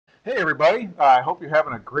Hey everybody, I hope you're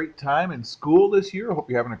having a great time in school this year. I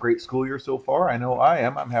hope you're having a great school year so far. I know I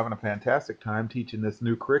am. I'm having a fantastic time teaching this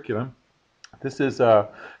new curriculum. This is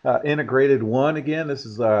integrated one again. This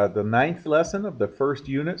is the ninth lesson of the first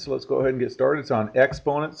unit. So let's go ahead and get started. It's on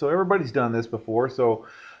exponents. So everybody's done this before. So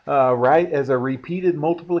write as a repeated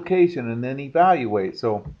multiplication and then evaluate.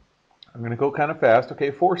 So I'm going to go kind of fast.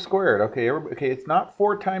 Okay, 4 squared. Okay, okay, it's not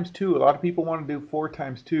 4 times 2. A lot of people want to do 4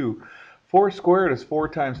 times 2. 4 squared is 4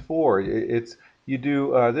 times 4. It's you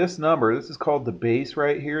do this number. This is called the base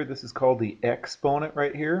right here. This is called the exponent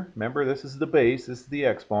right here. Remember, this is the base. This is the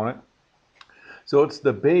exponent. So it's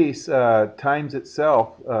the base times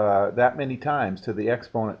itself that many times to the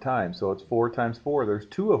exponent times. So it's 4 times 4. There's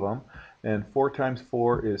two of them. And 4 times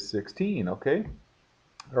 4 is 16, okay?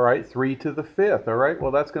 All right, 3 to the fifth. All right,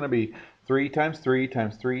 well, that's going to be 3 times 3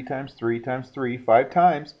 times 3 times 3 times 3, 5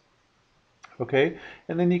 times. Okay,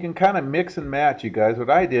 and then you can kind of mix and match, you guys.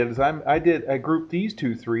 What I did is I grouped these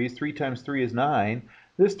two threes. 3 times 3 is 9.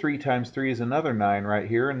 This 3 times 3 is another 9 right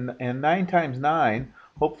here. And 9 times 9,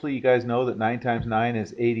 hopefully you guys know that 9 times 9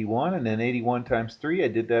 is 81. And then 81 times 3, I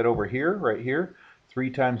did that over here, right here. 3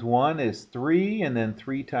 times 1 is 3, and then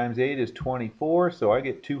 3 times 8 is 24, so I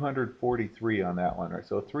get 243 on that one. Right?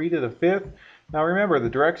 So 3 to the fifth. Now remember, the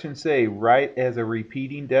directions say write as a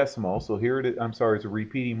repeating decimal, so here it is, I'm sorry, it's a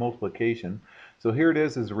repeating multiplication. So here it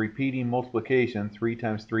is as a repeating multiplication, 3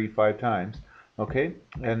 times 3, 5 times. Okay,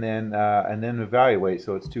 and then evaluate,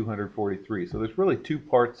 so it's 243. So there's really two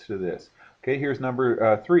parts to this. Okay, here's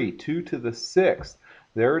number 3, 2 to the sixth.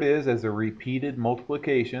 There it is as a repeated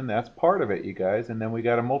multiplication. That's part of it, you guys. And then we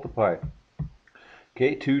got to multiply.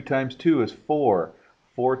 Okay, 2 times 2 is 4.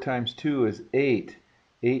 4 times 2 is 8.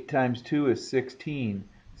 8 times 2 is 16.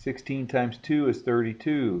 16 times 2 is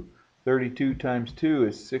 32. 32 times 2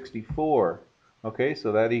 is 64. Okay,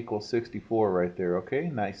 so that equals 64 right there. Okay,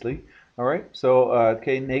 nicely. All right, so,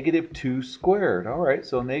 okay, negative 2 squared. All right,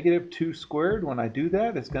 so negative 2 squared, when I do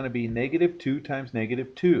that, it's going to be negative 2 times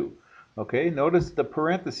negative 2. Okay, notice the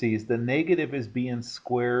parentheses. The negative is being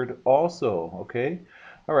squared also. Okay,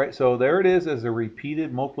 all right, so there it is as a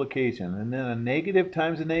repeated multiplication. And then a negative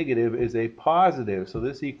times a negative is a positive. So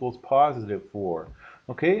this equals positive 4.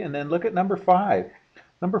 Okay, and then look at number 5.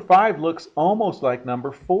 Number 5 looks almost like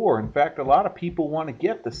number 4. In fact, a lot of people want to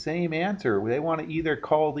get the same answer. They want to either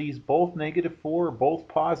call these both negative 4 or both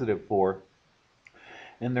positive 4.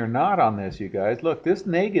 And they're not on this, you guys. Look, this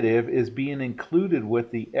negative is being included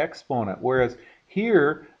with the exponent, whereas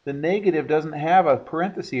here the negative doesn't have a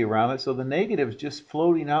parenthesis around it, so the negative is just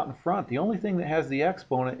floating out in front. The only thing that has the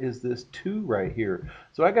exponent is this 2 right here.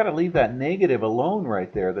 So I got to leave that negative alone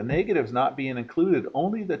right there. The negative's not being included.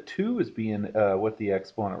 Only the 2 is being with the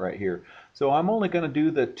exponent right here. So I'm only going to do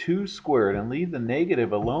the 2 squared and leave the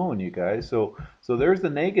negative alone, you guys. So there's the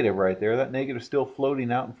negative right there. That negative is still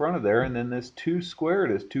floating out in front of there. And then this 2 squared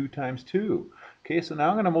is 2 times 2. Okay, so now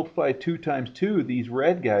I'm going to multiply 2 times 2, these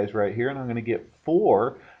red guys right here, and I'm going to get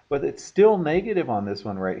 4. But it's still negative on this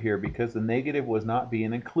one right here because the negative was not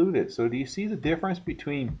being included. So do you see the difference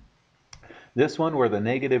between this one where the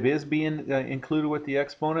negative is being included with the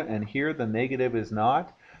exponent and here the negative is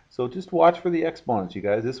not? So just watch for the exponents, you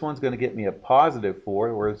guys. This one's going to get me a positive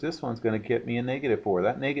 4, whereas this one's going to get me a negative 4.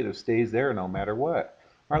 That negative stays there no matter what.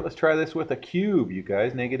 All right, let's try this with a cube, you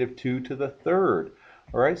guys. Negative 2 to the third.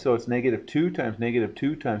 All right, so it's negative 2 times negative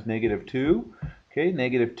 2 times negative 2. Okay,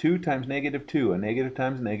 negative 2 times negative 2. A negative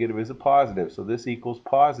times negative is a positive, so this equals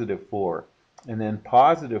positive 4. And then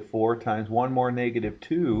positive 4 times one more negative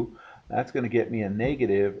 2, that's going to get me a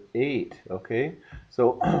negative 8, okay?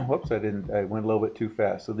 So, whoops, I went a little bit too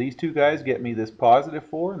fast. So these two guys get me this positive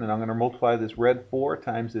 4, and then I'm going to multiply this red 4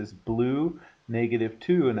 times this blue negative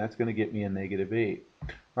 2, and that's going to get me a negative 8.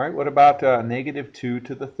 All right, what about negative 2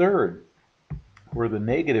 to the third, where the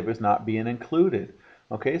negative is not being included?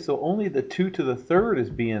 Okay, so only the 2 to the third is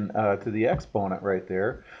being to the exponent right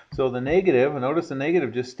there. So the negative, notice the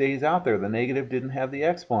negative just stays out there. The negative didn't have the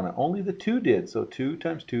exponent. Only the 2 did. So 2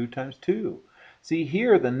 times 2 times 2. See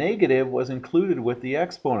here, the negative was included with the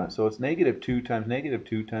exponent. So it's negative 2 times negative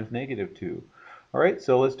 2 times negative 2. All right,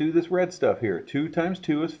 so let's do this red stuff here. 2 times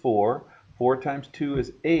 2 is 4. 4 times 2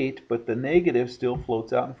 is 8, but the negative still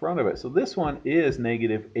floats out in front of it. So this one is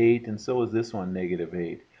negative 8, and so is this one negative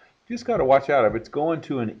 8. Just got to watch out. If it's going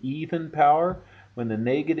to an even power, when the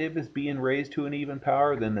negative is being raised to an even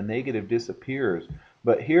power, then the negative disappears.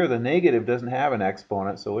 But here the negative doesn't have an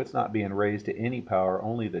exponent, so it's not being raised to any power.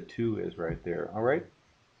 Only the 2 is right there. All right?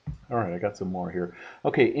 All right, I got some more here.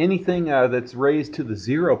 Okay, anything that's raised to the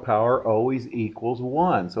 0 power always equals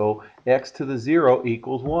 1. So x to the 0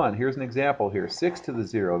 equals 1. Here's an example here. 6 to the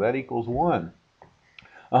 0, that equals 1.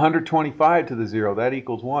 125 to the 0, that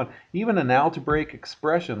equals 1. Even an algebraic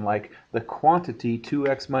expression like the quantity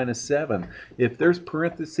 2x minus 7, if there's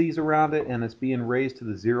parentheses around it and it's being raised to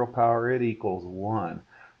the 0 power, it equals 1.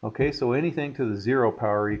 Okay, so anything to the 0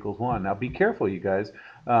 power equals 1. Now be careful, you guys.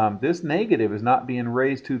 This negative is not being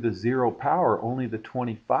raised to the 0 power, only the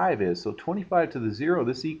 25 is. So 25 to the 0,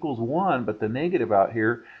 this equals 1, but the negative out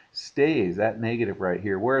here stays, that negative right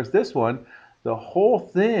here. Whereas this one, the whole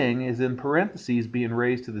thing is in parentheses being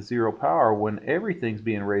raised to the 0 power. When everything's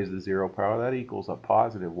being raised to the 0 power, that equals a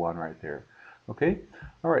positive 1 right there. Okay?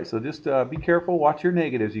 All right, so just be careful. Watch your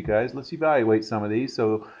negatives, you guys. Let's evaluate some of these.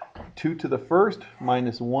 So 2 to the first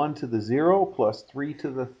minus 1 to the 0 plus 3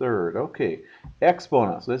 to the third. Okay,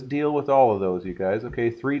 exponents. Let's deal with all of those, you guys.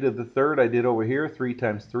 Okay, 3 to the third I did over here. 3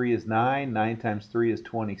 times 3 is 9. 9 times 3 is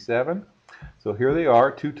 27. So here they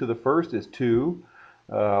are. 2 to the first is 2.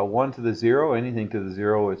 1 to the 0, anything to the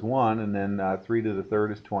 0 is 1. And then 3 to the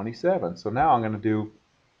third is 27. So now I'm going to do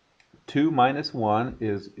 2 minus 1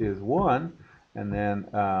 is 1. And then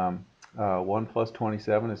 1 plus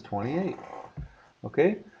 27 is 28.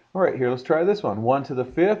 Okay? All right, here, let's try this one. 1 to the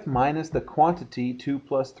fifth minus the quantity 2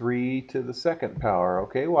 plus 3 to the second power.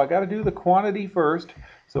 Okay, well, I got to do the quantity first.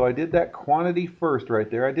 So I did that quantity first right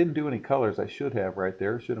there. I didn't do any colors. I should have right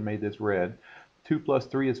there. Should have made this red. 2 plus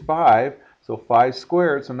 3 is 5. So 5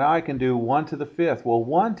 squared. So now I can do 1 to the fifth. Well,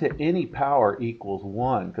 1 to any power equals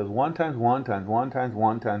 1, because 1 times 1 times 1 times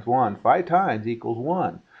 1 times 1, 5 times equals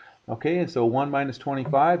 1. Okay, and so 1 minus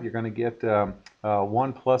 25, you're going to get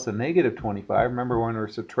 1 plus a negative 25. Remember, when we're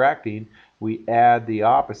subtracting, we add the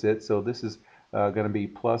opposite. So this is going to be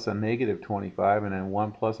plus a negative 25, and then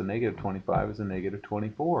 1 plus a negative 25 is a negative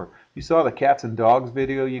 24. You saw the cats and dogs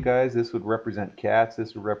video, you guys. This would represent cats.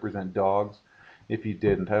 This would represent dogs. If you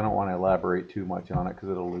didn't, I don't want to elaborate too much on it because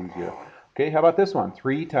it'll lose you. Okay, how about this one?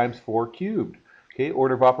 3 times 4 cubed. Okay,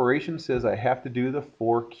 order of operations says I have to do the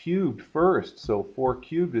 4 cubed first. So 4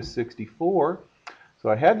 cubed is 64. So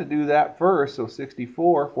I had to do that first. So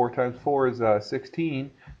 64, 4 times 4 is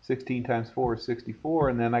 16. 16 times 4 is 64.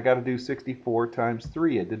 And then I got to do 64 times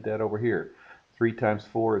 3. I did that over here. 3 times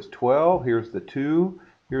 4 is 12. Here's the 2.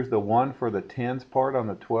 Here's the 1 for the tens part on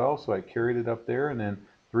the 12. So I carried it up there. And then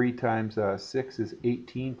 3 times 6 is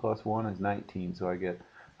 18 plus 1 is 19. So I get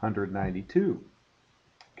 192.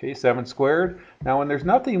 Okay, 7 squared. Now when there's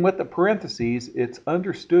nothing with the parentheses, it's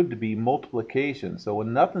understood to be multiplication. So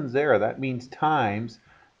when nothing's there, that means times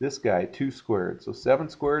this guy, 2 squared. So 7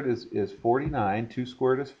 squared is 49, 2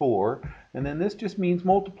 squared is 4, and then this just means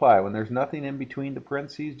multiply. When there's nothing in between the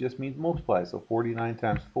parentheses, just means multiply. So 49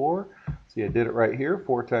 times 4, see I did it right here.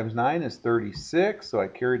 4 times 9 is 36, so I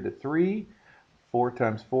carried the 3. 4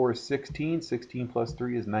 times 4 is 16. 16 plus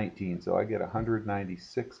 3 is 19. So I get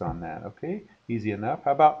 196 on that. Okay, easy enough.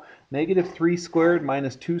 How about negative 3 squared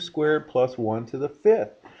minus 2 squared plus 1 to the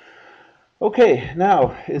fifth? Okay,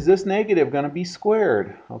 now, is this negative going to be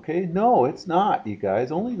squared? Okay, no, it's not, you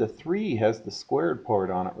guys. Only the 3 has the squared part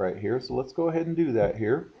on it right here. So let's go ahead and do that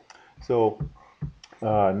here. So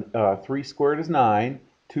 3 squared is 9.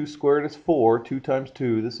 2 squared is 4. 2 times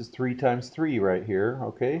 2. This is 3 times 3 right here.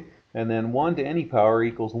 Okay, and then 1 to any power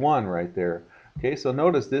equals 1 right there. Okay, so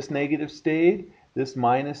notice this negative stayed, this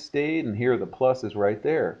minus stayed, and here the plus is right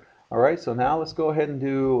there. All right, so now let's go ahead and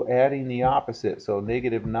do adding the opposite. So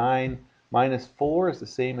negative 9 minus 4 is the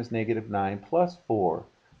same as negative 9 plus 4.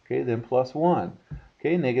 Okay, then plus 1.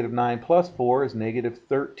 Okay, negative 9 plus 4 is negative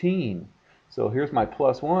 13. So here's my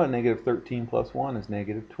plus 1. Negative 13 plus 1 is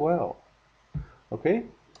negative 12. Okay,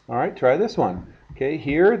 all right, try this one. Okay,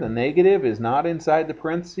 here the negative is not inside the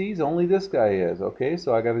parentheses, only this guy is. Okay,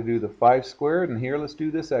 so I got to do the 5 squared, and here let's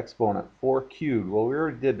do this exponent, 4 cubed. Well, we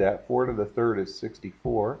already did that. 4 to the third is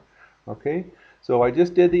 64. Okay, so I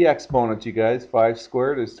just did the exponents, you guys. 5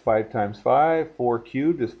 squared is 5 times 5. 4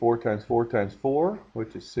 cubed is 4 times 4 times 4,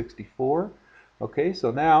 which is 64. Okay,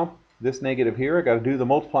 so now this negative here, I got to do the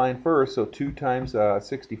multiplying first. So 2 times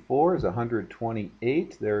 64 is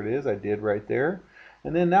 128. There it is. I did right there.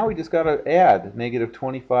 And then now we just got to add negative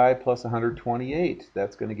 25 plus 128.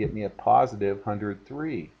 That's going to get me a positive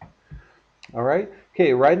 103. All right.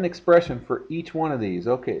 Okay, write an expression for each one of these.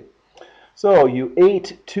 Okay. So you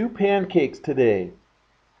ate 2 pancakes today.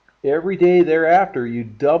 Every day thereafter, you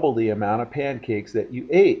double the amount of pancakes that you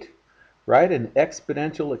ate. Write an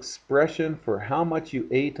exponential expression for how much you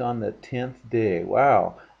ate on the 10th day.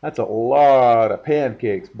 Wow, that's a lot of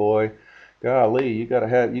pancakes, boy. Golly, you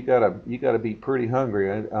gotta be pretty hungry.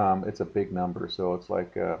 It's a big number, so it's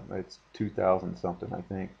like it's 2,000 something, I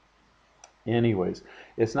think. Anyways,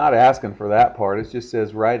 it's not asking for that part. It just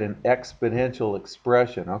says write an exponential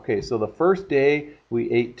expression. Okay, so the first day we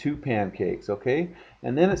ate 2 pancakes, okay?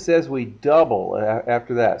 And then it says we double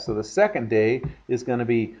after that. So the second day is going to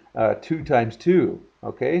be 2 times 2,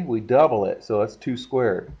 okay? We double it, so that's 2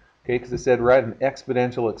 squared. Okay, because it said write an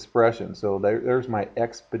exponential expression. So there's my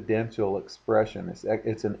exponential expression.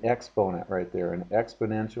 It's an exponent right there. An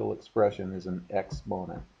exponential expression is an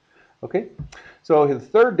exponent. Okay, so the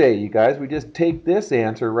third day, you guys, we just take this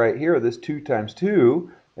answer right here, this 2 times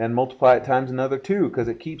 2, and multiply it times another 2 because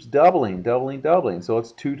it keeps doubling, doubling, doubling. So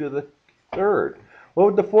it's 2 to the third. What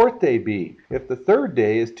would the fourth day be? If the third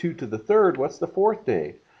day is 2 to the third, what's the fourth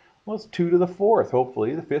day? Well, it's 2 to the fourth,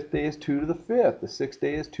 hopefully. The fifth day is 2 to the fifth. The sixth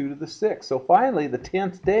day is 2 to the sixth. So finally, the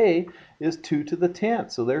 10th day is 2 to the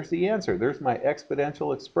 10th. So there's the answer. There's my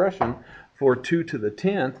exponential expression for 2 to the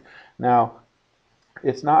 10th. Now,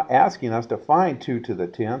 it's not asking us to find 2 to the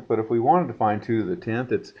 10th, but if we wanted to find 2 to the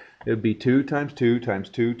 10th, it'd be 2 times 2 times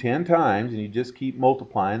 2, 10 times, and you just keep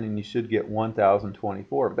multiplying, and you should get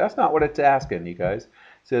 1024. But that's not what it's asking, you guys. It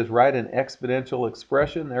says write an exponential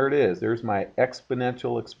expression. There it is. There's my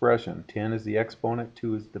exponential expression. 10 is the exponent,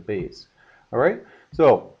 2 is the base. All right?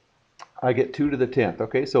 So I get 2 to the 10th.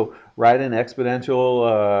 Okay, so write an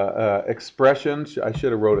exponential expression. I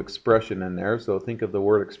should have wrote expression in there, so think of the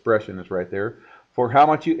word expression is right there. For how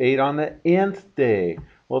much you ate on the nth day.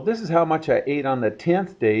 Well, this is how much I ate on the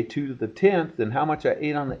 10th day, 2 to the 10th, and how much I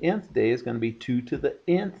ate on the nth day is going to be 2 to the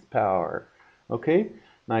nth power. Okay,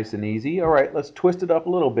 nice and easy. All right, let's twist it up a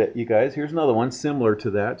little bit, you guys. Here's another one similar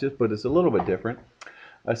to that, but it's a little bit different.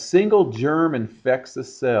 A single germ infects a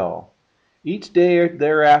cell. Each day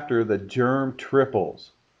thereafter, the germ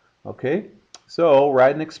triples. Okay, so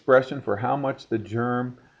write an expression for how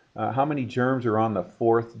many germs are on the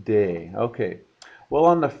fourth day. Okay, well,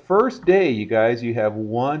 on the first day, you guys, you have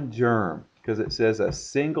 1 germ because it says a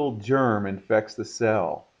single germ infects the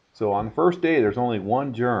cell. So on the first day, there's only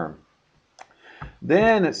 1 germ.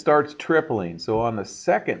 Then it starts tripling. So on the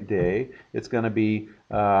second day, it's going to be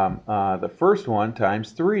the first one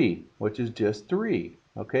times 3, which is just 3.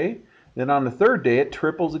 Okay? Then on the third day, it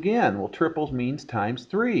triples again. Well, triples means times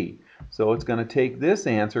 3. So it's going to take this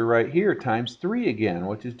answer right here times 3 again,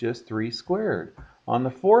 which is just 3 squared. On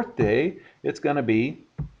the fourth day, it's going to be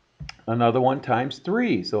another one times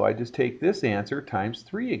 3. So I just take this answer times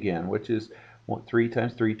 3 again, which is 3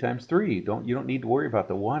 times 3 times 3. You don't need to worry about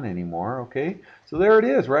the 1 anymore, okay? So there it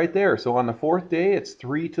is right there. So on the fourth day, it's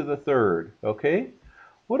 3 to the third, okay?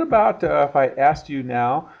 What about if I asked you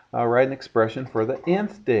now, write an expression for the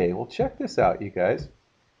nth day? Well, check this out, you guys.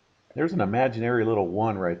 There's an imaginary little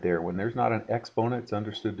 1 right there. When there's not an exponent, it's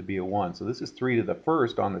understood to be a 1. So this is 3 to the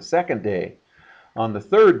first on the second day. On the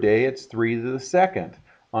third day, it's 3 to the second.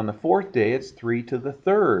 On the fourth day, it's 3 to the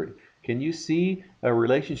third. Can you see a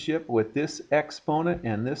relationship with this exponent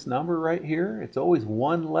and this number right here? It's always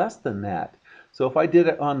 1 less than that. So if I did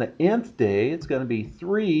it on the nth day, it's going to be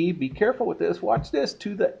 3. Be careful with this. Watch this.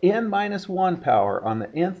 To the n minus 1 power. On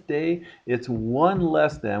the nth day, it's 1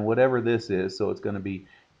 less than whatever this is. So it's going to be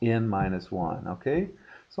n minus 1. Okay?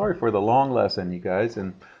 Sorry for the long lesson, you guys.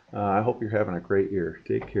 And I hope you're having a great year.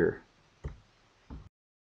 Take care.